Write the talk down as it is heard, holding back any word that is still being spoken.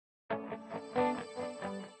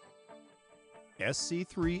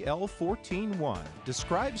SC.3.L.14.1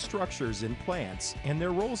 describes structures in plants and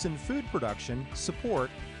their roles in food production, support,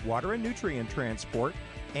 water and nutrient transport,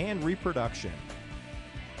 and reproduction.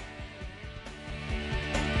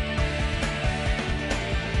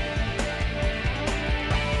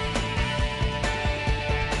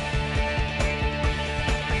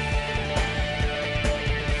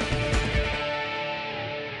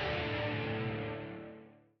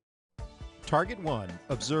 Target 1.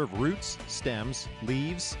 Observe roots, stems,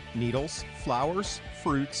 leaves, needles, flowers,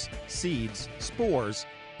 fruits, seeds, spores,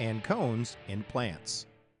 and cones in plants.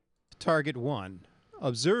 Target 1.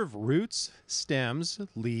 Observe roots, stems,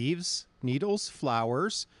 leaves, needles,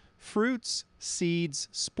 flowers, fruits, seeds,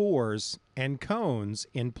 spores, and cones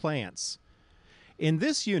in plants. In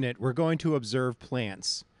this unit, we're going to observe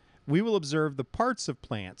plants. We will observe the parts of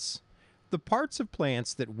plants. The parts of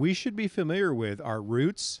plants that we should be familiar with are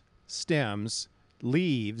roots, stems,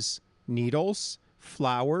 leaves, needles,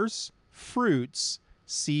 flowers, fruits,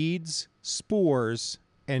 seeds, spores,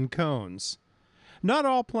 and cones. Not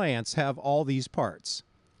all plants have all these parts.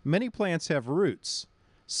 Many plants have roots.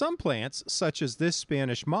 Some plants, such as this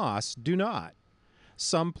Spanish moss, do not.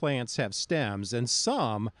 Some plants have stems, and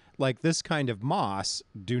some, like this kind of moss,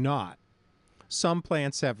 do not. Some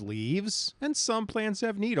plants have leaves, and some plants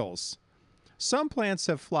have needles. Some plants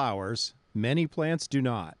have flowers, many plants do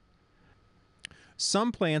not.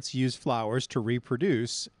 Some plants use flowers to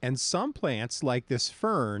reproduce, and some plants, like this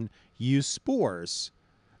fern, use spores.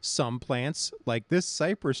 Some plants, like this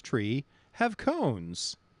cypress tree, have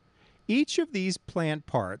cones. Each of these plant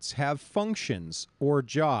parts have functions or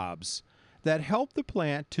jobs that help the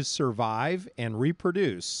plant to survive and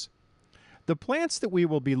reproduce. The plants that we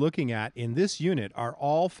will be looking at in this unit are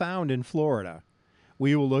all found in Florida.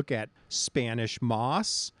 We will look at Spanish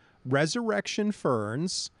moss, resurrection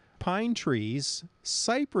ferns, pine trees,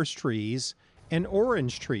 cypress trees, and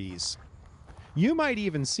orange trees. You might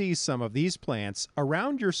even see some of these plants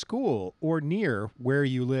around your school or near where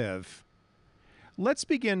you live. Let's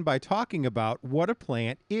begin by talking about what a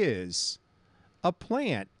plant is. A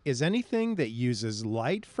plant is anything that uses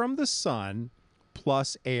light from the sun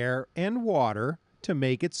plus air and water to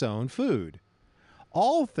make its own food.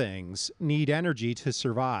 All things need energy to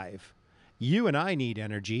survive. You and I need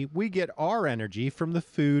energy. We get our energy from the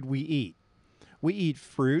food we eat. We eat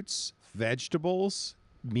fruits, vegetables,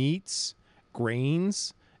 meats,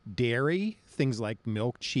 grains, dairy, things like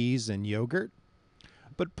milk, cheese, and yogurt.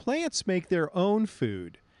 But plants make their own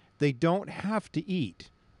food. They don't have to eat.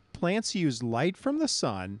 Plants use light from the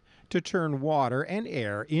sun to turn water and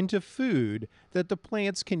air into food that the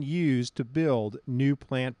plants can use to build new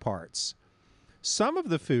plant parts. Some of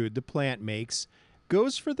the food the plant makes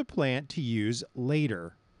goes for the plant to use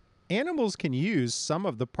later. Animals can use some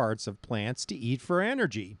of the parts of plants to eat for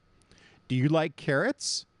energy. Do you like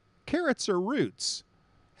carrots? Carrots are roots.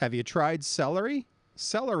 Have you tried celery?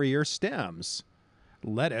 Celery are stems.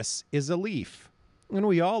 Lettuce is a leaf. And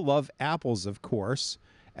we all love apples, of course.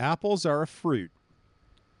 Apples are a fruit.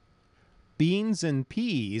 Beans and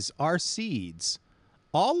peas are seeds.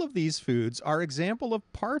 All of these foods are examples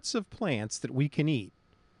of parts of plants that we can eat.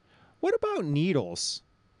 What about needles?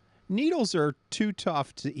 Needles are too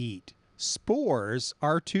tough to eat. Spores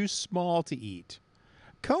are too small to eat.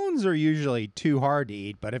 Cones are usually too hard to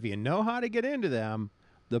eat, but if you know how to get into them,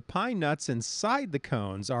 the pine nuts inside the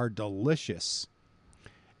cones are delicious.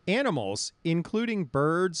 Animals, including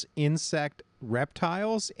birds, insects,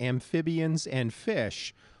 reptiles, amphibians, and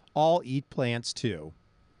fish, all eat plants too.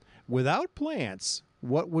 Without plants,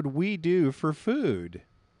 what would we do for food?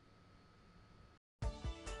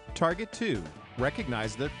 Target 2.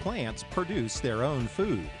 Recognize that plants produce their own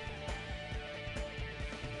food.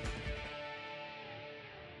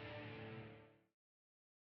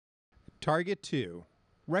 Target 2.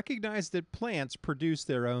 Recognize that plants produce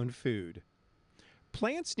their own food.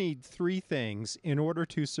 Plants need 3 things in order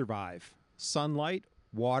to survive: sunlight,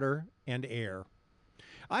 water, and air.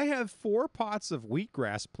 I have 4 pots of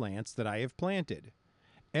wheatgrass plants that I have planted.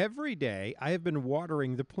 Every day I have been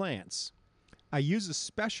watering the plants. I use a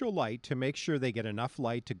special light to make sure they get enough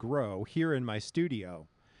light to grow here in my studio.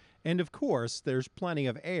 And of course, there's plenty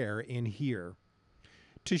of air in here.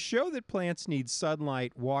 To show that plants need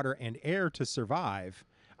sunlight, water, and air to survive,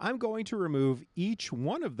 I'm going to remove each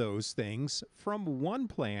one of those things from one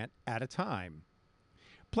plant at a time.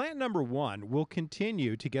 Plant number 1 will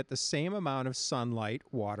continue to get the same amount of sunlight,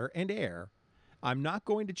 water, and air. I'm not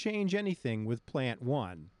going to change anything with plant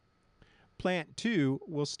 1. Plant 2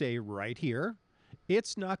 will stay right here.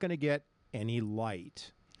 It's not going to get any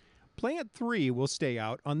light. Plant 3 will stay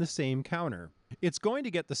out on the same counter. It's going to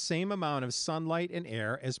get the same amount of sunlight and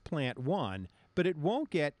air as plant 1, but it won't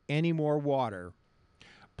get any more water.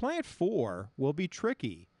 Plant 4 will be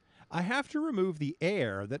tricky. I have to remove the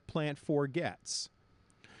air that plant 4 gets.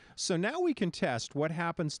 So now we can test what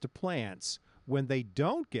happens to plants when they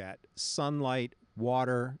don't get sunlight,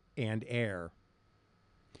 water, and air.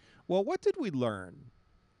 Well, what did we learn?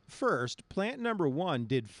 First, plant number 1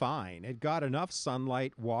 did fine. It got enough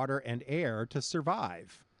sunlight, water, and air to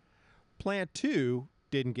survive. Plant 2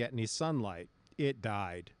 didn't get any sunlight. It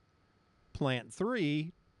died. Plant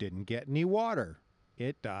 3 didn't get any water.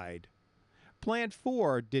 It died. Plant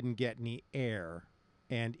 4 didn't get any air,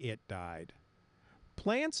 and it died.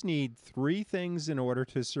 Plants need 3 things in order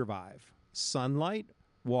to survive: sunlight,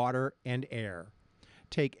 water, and air.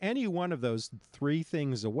 Take any one of those 3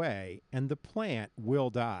 things away, and the plant will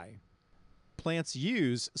die. Plants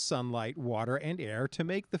use sunlight, water, and air to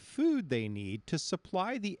make the food they need to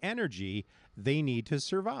supply the energy they need to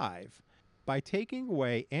survive. By taking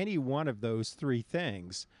away any one of those 3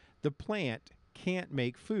 things, the plant can't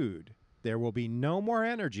make food. There will be no more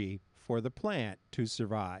energy for the plant to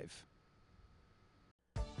survive.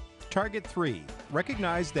 Target 3.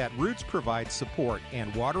 Recognize that roots provide support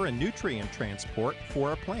and water and nutrient transport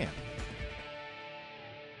for a plant.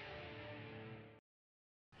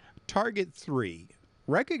 Target 3.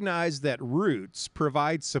 Recognize that roots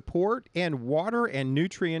provide support and water and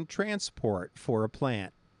nutrient transport for a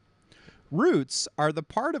plant. Roots are the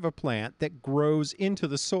part of a plant that grows into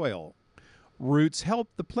the soil. Roots help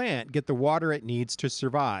the plant get the water it needs to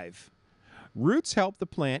survive. Roots help the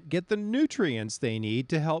plant get the nutrients they need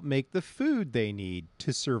to help make the food they need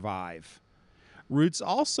to survive. Roots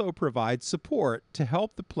also provide support to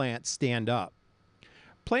help the plant stand up.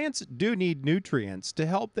 Plants do need nutrients to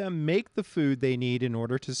help them make the food they need in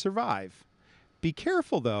order to survive. Be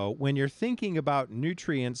careful, though, when you're thinking about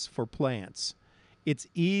nutrients for plants. It's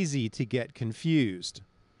easy to get confused.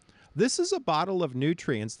 This is a bottle of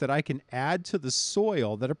nutrients that I can add to the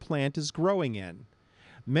soil that a plant is growing in.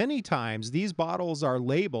 Many times these bottles are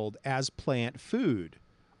labeled as plant food,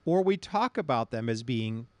 or we talk about them as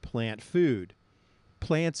being plant food.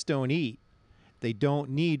 Plants don't eat. They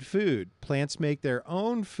don't need food. Plants make their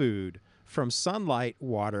own food from sunlight,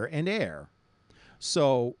 water, and air.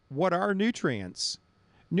 So, what are nutrients?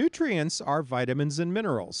 Nutrients are vitamins and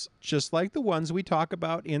minerals, just like the ones we talk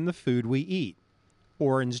about in the food we eat.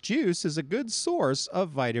 Orange juice is a good source of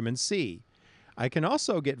vitamin C. I can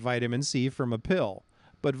also get vitamin C from a pill,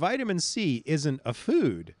 but vitamin C isn't a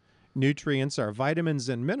food. Nutrients are vitamins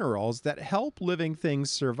and minerals that help living things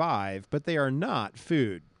survive, but they are not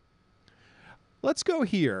food. Let's go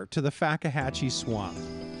here to the Fakahatchee Swamp.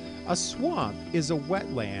 A swamp is a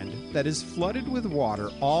wetland that is flooded with water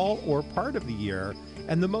all or part of the year,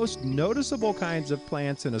 and the most noticeable kinds of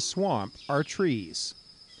plants in a swamp are trees.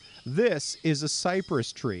 This is a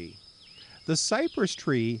cypress tree. The cypress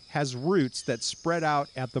tree has roots that spread out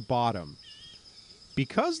at the bottom.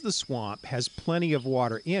 Because the swamp has plenty of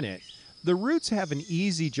water in it, the roots have an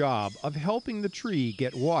easy job of helping the tree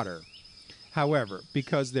get water. However,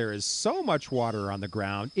 because there is so much water on the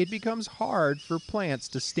ground, it becomes hard for plants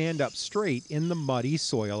to stand up straight in the muddy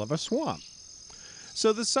soil of a swamp.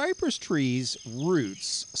 So the cypress tree's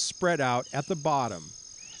roots spread out at the bottom.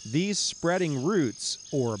 These spreading roots,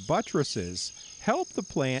 or buttresses, help the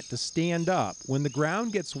plant to stand up when the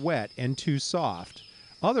ground gets wet and too soft.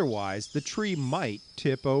 Otherwise, the tree might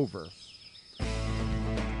tip over.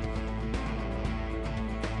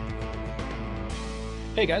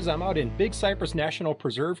 Hey guys, I'm out in Big Cypress National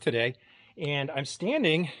Preserve today, and I'm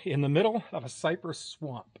standing in the middle of a cypress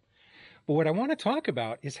swamp. But what I want to talk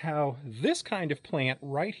about is how this kind of plant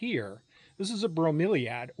right here, this is a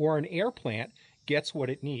bromeliad or an air plant, gets what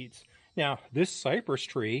it needs. Now, this cypress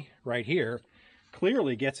tree right here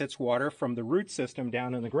clearly gets its water from the root system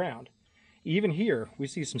down in the ground. Even here, we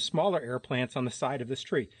see some smaller air plants on the side of this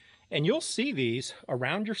tree. And you'll see these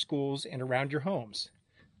around your schools and around your homes.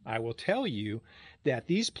 I will tell you that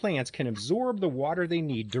these plants can absorb the water they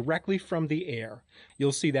need directly from the air.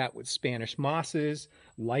 You'll see that with Spanish mosses,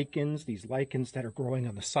 lichens, these lichens that are growing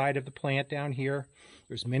on the side of the plant down here.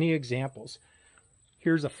 There's many examples.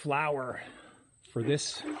 Here's a flower for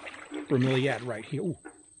this bromeliad right here. Ooh.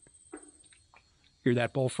 Hear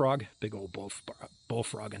that bullfrog? Big old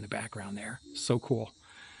bullfrog in the background there. So cool.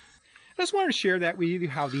 I just wanted to share that with you,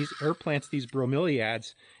 how these air plants, these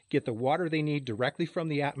bromeliads, get the water they need directly from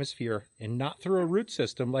the atmosphere and not through a root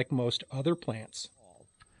system like most other plants.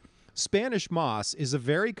 Spanish moss is a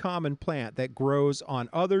very common plant that grows on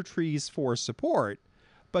other trees for support,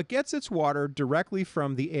 but gets its water directly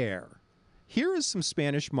from the air. Here is some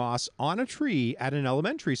Spanish moss on a tree at an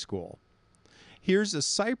elementary school. Here's a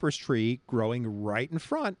cypress tree growing right in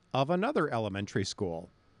front of another elementary school.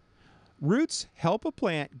 Roots help a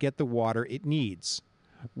plant get the water it needs.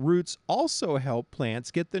 Roots also help plants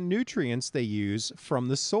get the nutrients they use from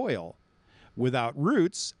the soil. Without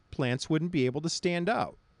roots, plants wouldn't be able to stand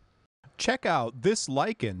out. Check out this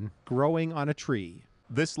lichen growing on a tree.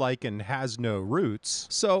 This lichen has no roots,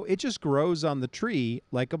 so it just grows on the tree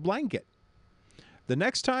like a blanket. The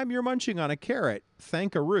next time you're munching on a carrot,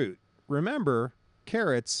 thank a root. Remember,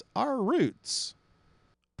 carrots are roots.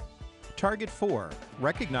 Target 4.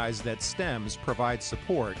 Recognize that stems provide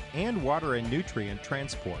support and water and nutrient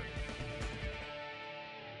transport.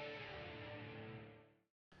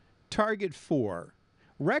 Target 4.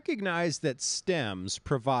 Recognize that stems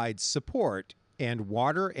provide support and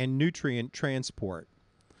water and nutrient transport.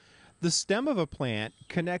 The stem of a plant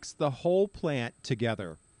connects the whole plant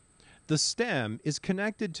together. The stem is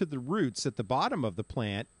connected to the roots at the bottom of the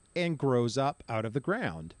plant and grows up out of the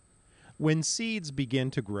ground. When seeds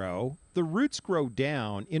begin to grow, the roots grow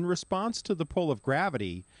down in response to the pull of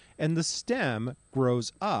gravity, and the stem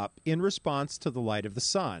grows up in response to the light of the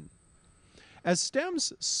sun. As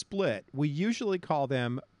stems split, we usually call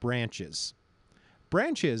them branches.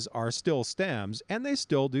 Branches are still stems, and they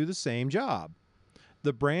still do the same job.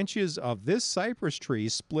 The branches of this cypress tree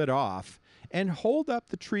split off and hold up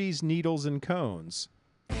the tree's needles and cones.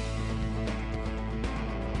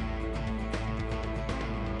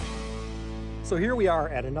 So here we are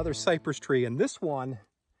at another cypress tree, and this one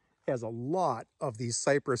has a lot of these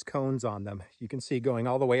cypress cones on them. You can see going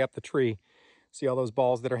all the way up the tree. See all those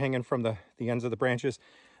balls that are hanging from the ends of the branches?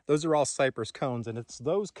 Those are all cypress cones, and it's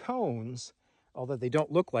those cones, although they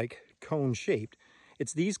don't look like cone-shaped,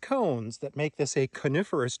 it's these cones that make this a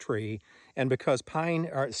coniferous tree. And because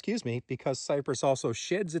because cypress also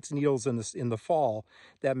sheds its needles in the fall,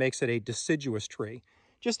 that makes it a deciduous tree.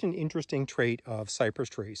 Just an interesting trait of cypress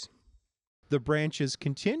trees. The branches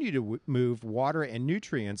continue to move water and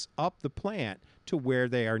nutrients up the plant to where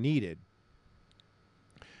they are needed.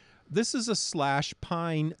 This is a slash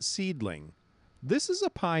pine seedling. This is a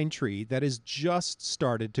pine tree that has just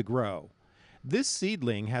started to grow. This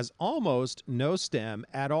seedling has almost no stem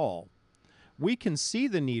at all. We can see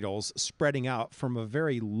the needles spreading out from a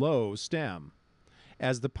very low stem.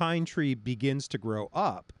 As the pine tree begins to grow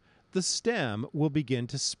up, the stem will begin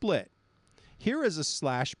to split. Here is a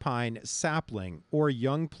slash pine sapling or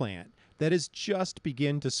young plant that has just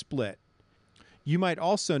begun to split. You might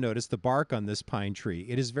also notice the bark on this pine tree.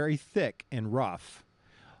 It is very thick and rough.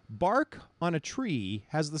 Bark on a tree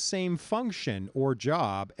has the same function or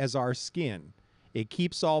job as our skin. It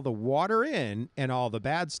keeps all the water in and all the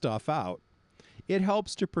bad stuff out. It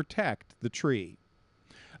helps to protect the tree.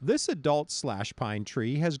 This adult slash pine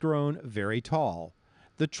tree has grown very tall.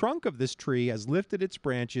 The trunk of this tree has lifted its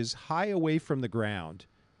branches high away from the ground.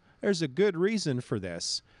 There's a good reason for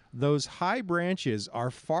this. Those high branches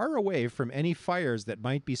are far away from any fires that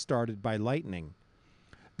might be started by lightning.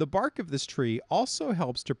 The bark of this tree also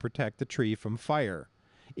helps to protect the tree from fire.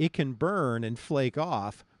 It can burn and flake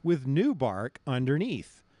off with new bark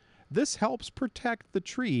underneath. This helps protect the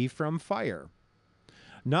tree from fire.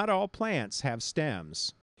 Not all plants have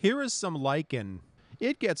stems. Here is some lichen.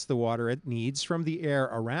 It gets the water it needs from the air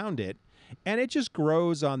around it, and it just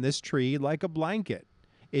grows on this tree like a blanket.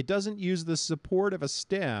 It doesn't use the support of a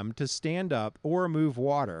stem to stand up or move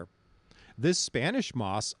water. This Spanish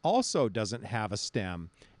moss also doesn't have a stem.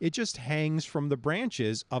 It just hangs from the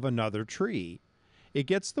branches of another tree. It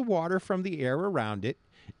gets the water from the air around it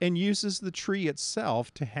and uses the tree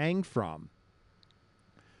itself to hang from.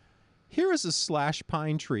 Here is a slash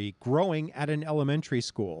pine tree growing at an elementary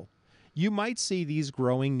school. You might see these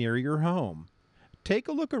growing near your home. Take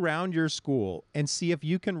a look around your school and see if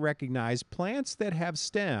you can recognize plants that have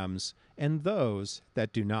stems and those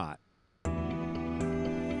that do not.